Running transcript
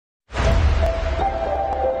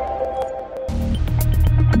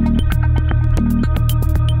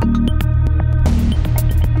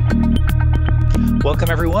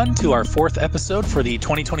everyone, to our fourth episode for the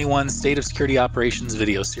 2021 State of Security Operations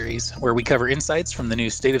video series, where we cover insights from the new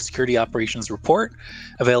State of Security Operations report,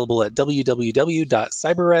 available at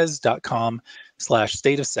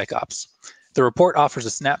www.cyberres.com/stateofsecops. The report offers a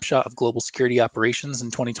snapshot of global security operations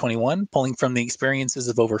in 2021, pulling from the experiences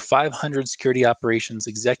of over 500 security operations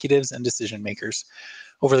executives and decision makers.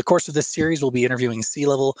 Over the course of this series, we'll be interviewing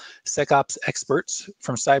C-level SecOps experts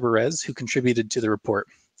from CyberRes who contributed to the report.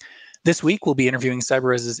 This week, we'll be interviewing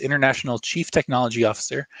CyberRes's International Chief Technology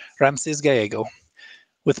Officer, Ramsés Gallego.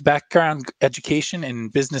 With background education in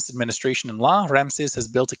business administration and law, Ramsés has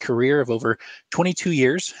built a career of over 22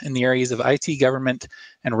 years in the areas of IT government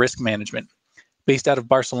and risk management. Based out of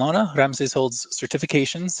Barcelona, Ramsés holds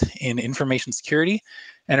certifications in information security,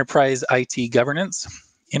 enterprise IT governance,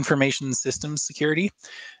 information systems security,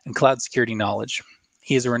 and cloud security knowledge.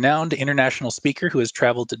 He is a renowned international speaker who has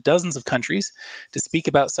traveled to dozens of countries to speak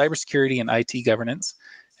about cybersecurity and IT governance,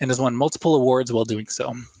 and has won multiple awards while doing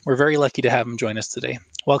so. We're very lucky to have him join us today.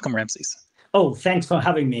 Welcome, Ramsés. Oh, thanks for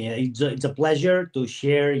having me. It's a pleasure to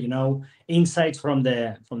share, insights from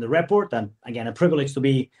the report, and again, a privilege to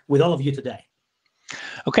be with all of you today.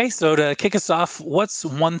 Okay, so to kick us off, what's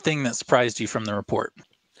one thing that surprised you from the report?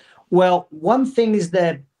 Well, one thing is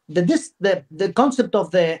the concept of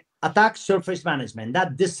the attack surface management,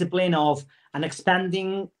 that discipline of an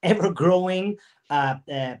expanding, ever-growing,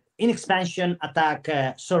 in expansion attack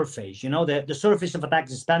surface. The surface of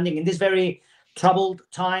attacks expanding in these very troubled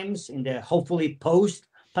times, in the hopefully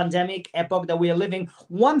post-pandemic epoch that we are living.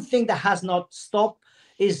 One thing that has not stopped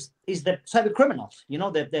is the cyber criminals,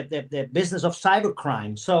 the business of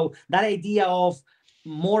cybercrime. So that idea of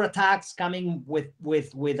more attacks coming with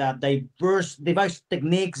diverse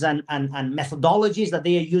techniques and methodologies that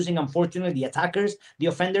they are using, unfortunately, the attackers, the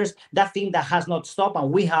offenders, that thing that has not stopped,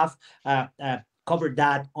 and we have covered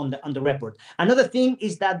that on the report. Another thing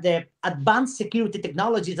is that the advanced security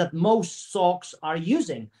technologies that most SOCs are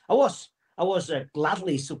using. I was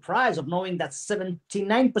gladly surprised of knowing that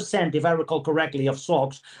 79%, if I recall correctly, of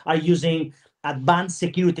SOCs are using advanced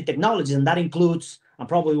security technologies, and that includes, and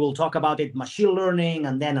probably we'll talk about it, machine learning,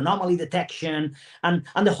 and then anomaly detection, and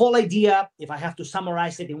the whole idea, if I have to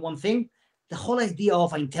summarize it in one thing, the whole idea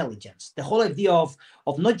of intelligence, the whole idea of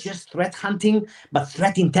not just threat hunting, but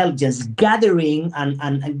threat intelligence, gathering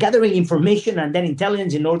and gathering information and then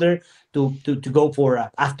intelligence in order to go for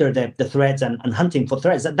after the threats and hunting for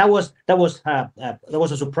threats. That was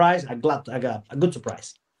a surprise. I got a good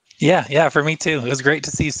surprise. Yeah, for me too. It was great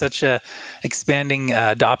to see such a expanding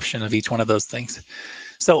adoption of each one of those things.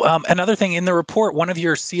 So another thing in the report, one of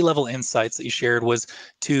your C-level insights that you shared was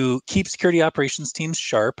to keep security operations teams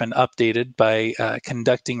sharp and updated by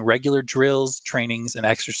conducting regular drills, trainings, and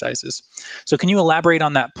exercises. So can you elaborate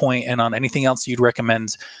on that point and on anything else you'd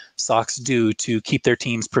recommend SOCs do to keep their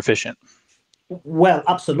teams proficient? Well,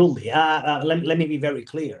 absolutely. Let me be very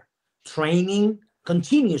clear. Training,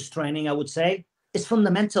 continuous training, I would say, is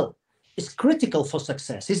fundamental. It's critical for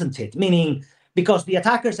success, isn't it? Meaning, because the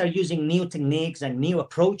attackers are using new techniques and new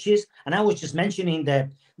approaches, and I was just mentioning the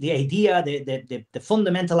idea, the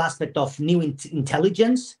fundamental aspect of new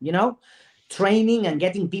intelligence, training and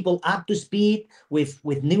getting people up to speed with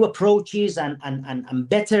new approaches and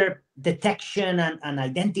better detection and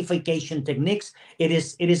identification techniques. It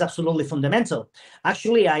is absolutely fundamental.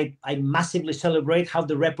 Actually, I massively celebrate how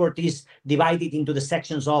the report is divided into the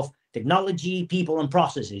sections of technology, people, and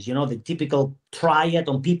processes, the typical triad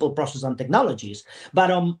on people, process, and technologies.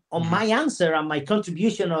 But on my answer and my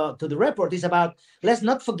contribution to the report is about, let's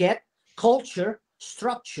not forget culture,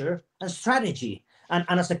 structure, and strategy. And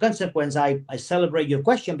as a consequence, I celebrate your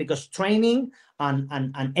question, because training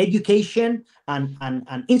and education and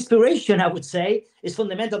inspiration, I would say, is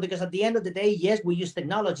fundamental, because at the end of the day, yes, we use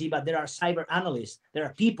technology, but there are cyber analysts, there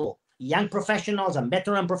are people, young professionals and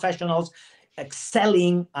veteran professionals,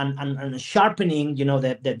 excelling and sharpening,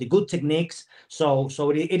 the good techniques. So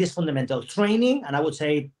it is fundamental. Training, and I would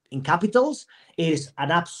say in capitals, is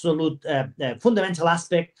an absolute fundamental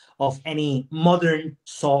aspect of any modern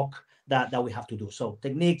SOC that we have to do. So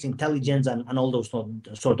techniques, intelligence, and all those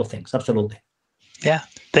sort of things. Absolutely. Yeah,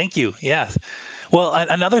 thank you. Yeah. Well,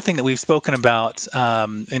 another thing that we've spoken about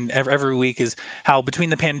in every week is how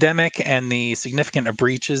between the pandemic and the significant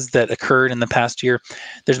breaches that occurred in the past year,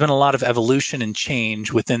 there's been a lot of evolution and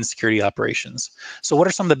change within security operations. So what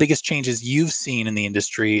are some of the biggest changes you've seen in the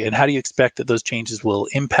industry, and how do you expect that those changes will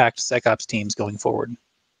impact SecOps teams going forward?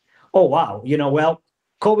 Oh, wow. Well,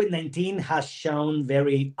 COVID-19 has shown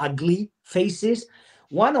very ugly faces.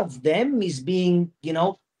 One of them is being,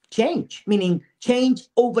 change, meaning change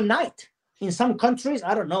overnight. in some countries,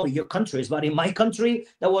 I don't know your countries, but in my country,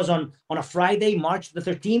 that was on a Friday, March the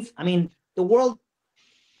 13th. I mean, the world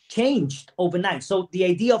changed overnight. So the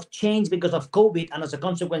idea of change because of COVID, and as a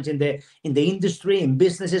consequence in the industry, in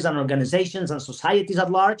businesses and organizations and societies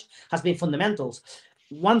at large, has been fundamentals.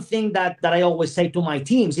 One thing that I always say to my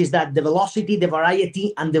teams is that the velocity, the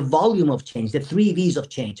variety, and the volume of change, the 3 V's of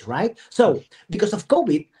change, right? So because of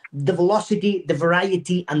COVID, the velocity, the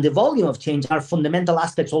variety, and the volume of change are fundamental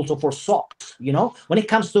aspects also for SOCs. When it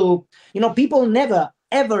comes to, people never,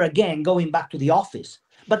 ever again going back to the office,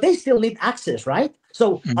 but they still need access, right?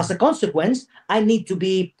 So as a consequence, I need to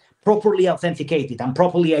be properly authenticated and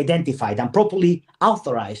properly identified and properly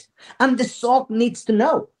authorized. And the SOC needs to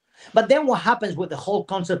know. But then what happens with the whole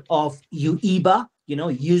concept of UEBA,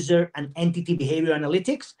 user and entity behavior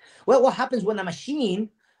analytics? Well, what happens when a machine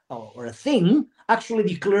or a thing actually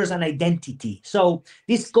declares an identity? So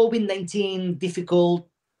this COVID-19 difficult,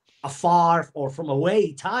 afar or from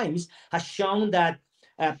away times has shown that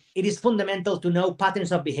it is fundamental to know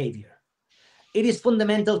patterns of behavior. It is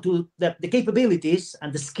fundamental to the capabilities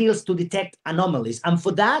and the skills to detect anomalies. And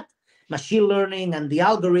for that, machine learning and the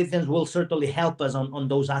algorithms will certainly help us on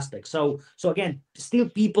those aspects. So again, still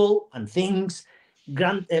people and things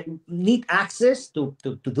need access to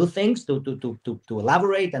do things, to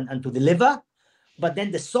elaborate and to deliver. But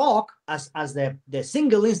then the SOC as the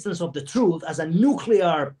single instance of the truth, as a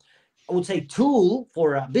nuclear, I would say, tool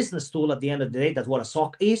for a business tool at the end of the day, that's what a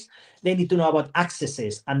SOC is. They need to know about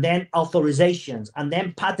accesses and then authorizations and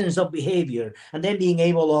then patterns of behavior and then being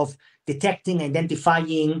able of detecting,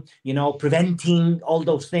 identifying, preventing. All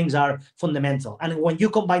those things are fundamental. And when you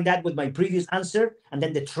combine that with my previous answer and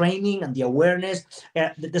then the training and the awareness,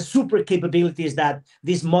 the super capabilities that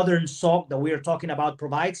this modern SOC that we are talking about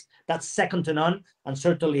provides, that's second to none, and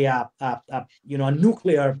certainly a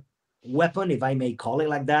nuclear weapon, if I may call it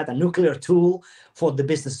like that, a nuclear tool for the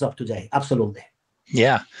businesses of today. Absolutely.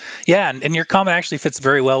 Yeah. And your comment actually fits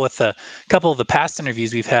very well with a couple of the past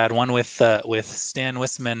interviews we've had. One with Stan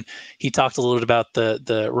Wisman. He talked a little bit about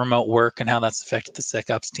the remote work and how that's affected the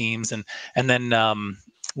SecOps teams. And then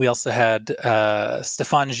we also had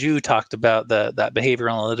Stefan Zhu talked about that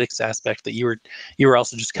behavioral analytics aspect that you were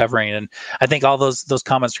also just covering. And I think all those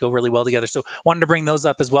comments go really well together. So wanted to bring those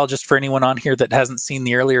up as well, just for anyone on here that hasn't seen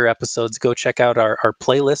the earlier episodes. Go check out our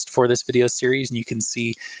playlist for this video series, and you can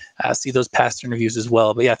see those past interviews as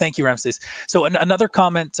well. But yeah, thank you, Ramsés. So another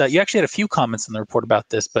comment, you actually had a few comments in the report about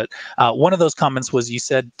this, but one of those comments was you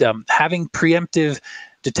said having preemptive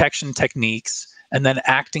detection techniques and then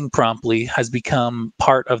acting promptly has become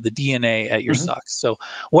part of the DNA at your SOC. So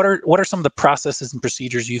what are some of the processes and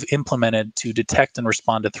procedures you've implemented to detect and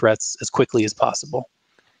respond to threats as quickly as possible?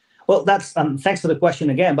 Well, that's thanks for the question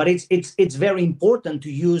again, but it's very important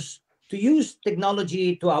to use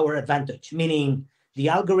technology to our advantage, meaning the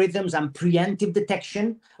algorithms and preemptive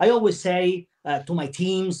detection. I always say to my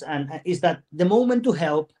teams is that the moment to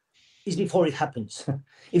help is before it happens.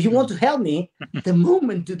 If you want to help me, the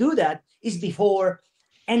moment to do that is before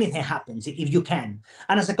anything happens, if you can.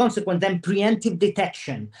 And as a consequence, then preemptive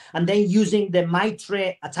detection, and then using the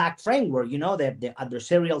MITRE attack framework, the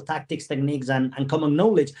adversarial tactics, techniques, and common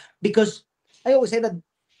knowledge, because I always say that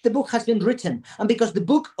the book has been written. And because the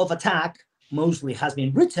book of attack mostly has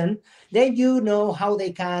been written, then how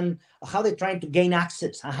they're trying to gain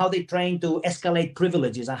access and how they're trying to escalate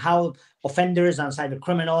privileges and how offenders and cyber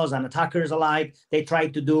criminals and attackers alike, they try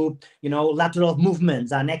to do, lateral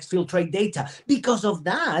movements and exfiltrate data. Because of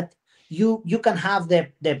that, you can have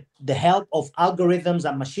the help of algorithms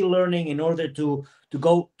and machine learning in order to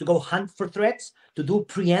go hunt for threats, to do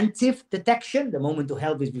preemptive detection. The moment to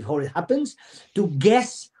help is before it happens, to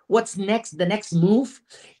guess what's next, the next move,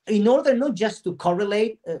 in order not just to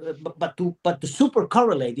correlate, but to super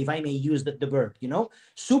correlate, if I may use the verb,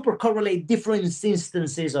 super correlate different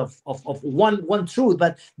instances of one truth,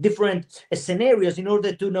 but different scenarios in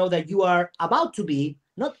order to know that you are about to be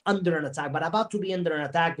not under an attack, but about to be under an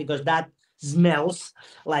attack, because that smells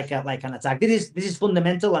like an attack. This is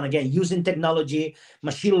fundamental. And again, using technology,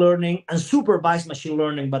 machine learning, and supervised machine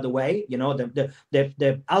learning, by the way,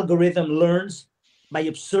 the algorithm learns by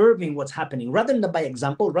observing what's happening, rather than by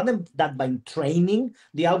example, rather than by training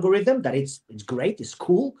the algorithm, that it's great, it's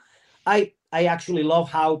cool. I actually love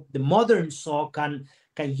how the modern SOC can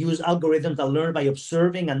use algorithms that learn by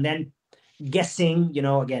observing and then guessing,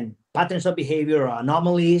 again, patterns of behavior or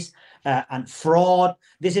anomalies and fraud.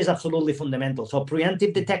 This is absolutely fundamental. So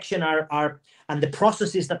preemptive detection are and the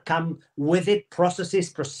processes that come with it, processes,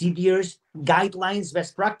 procedures, guidelines,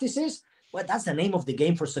 best practices. Well, that's the name of the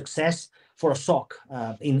game for success for a SOC,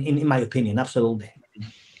 in my opinion. Absolutely.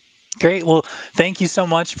 Great. Well, thank you so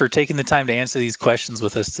much for taking the time to answer these questions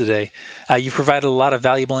with us today. You provided a lot of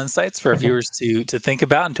valuable insights for our viewers to think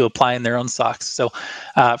about and to apply in their own SOCs. So,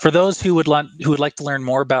 for those who would like to learn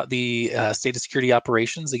more about the state of security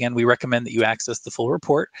operations, again, we recommend that you access the full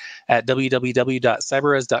report at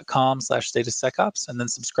www.cyberres.com/state of SecOps, and then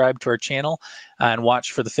subscribe to our channel and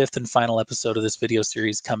watch for the 5th and final episode of this video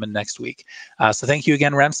series coming next week. So, thank you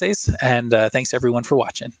again, Ramsés, and thanks everyone for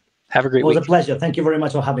watching. Have a great week. It was a pleasure. Thank you very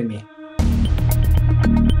much for having me.